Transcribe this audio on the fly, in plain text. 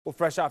Well,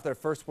 fresh off their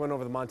first win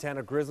over the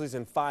Montana Grizzlies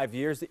in 5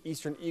 years, the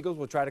Eastern Eagles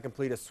will try to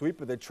complete a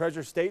sweep of the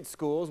Treasure State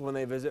schools when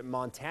they visit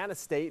Montana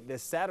State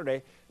this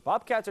Saturday.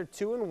 Bobcats are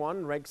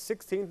 2-1, ranked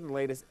 16th in the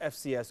latest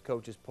FCS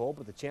coaches poll,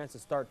 but the chance to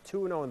start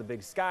 2-0 in the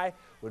Big Sky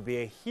would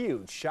be a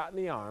huge shot in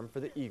the arm for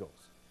the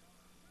Eagles.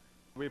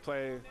 We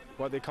play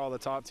what they call the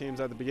top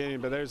teams at the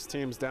beginning, but there's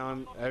teams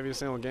down. Every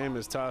single game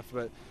is tough,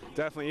 but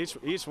definitely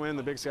each win,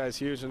 the Big Sky is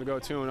huge, and to go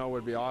 2-0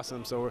 would be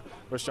awesome, so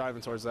we're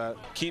striving towards that.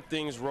 Keep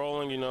things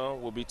rolling,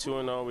 we'll be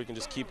 2-0. We can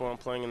just keep on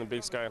playing in the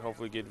Big Sky and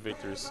hopefully get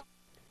victories.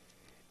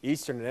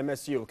 Eastern and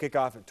MSU will kick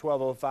off at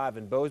 12:05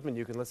 in Bozeman.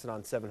 You can listen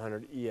on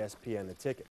 700 ESPN The Ticket.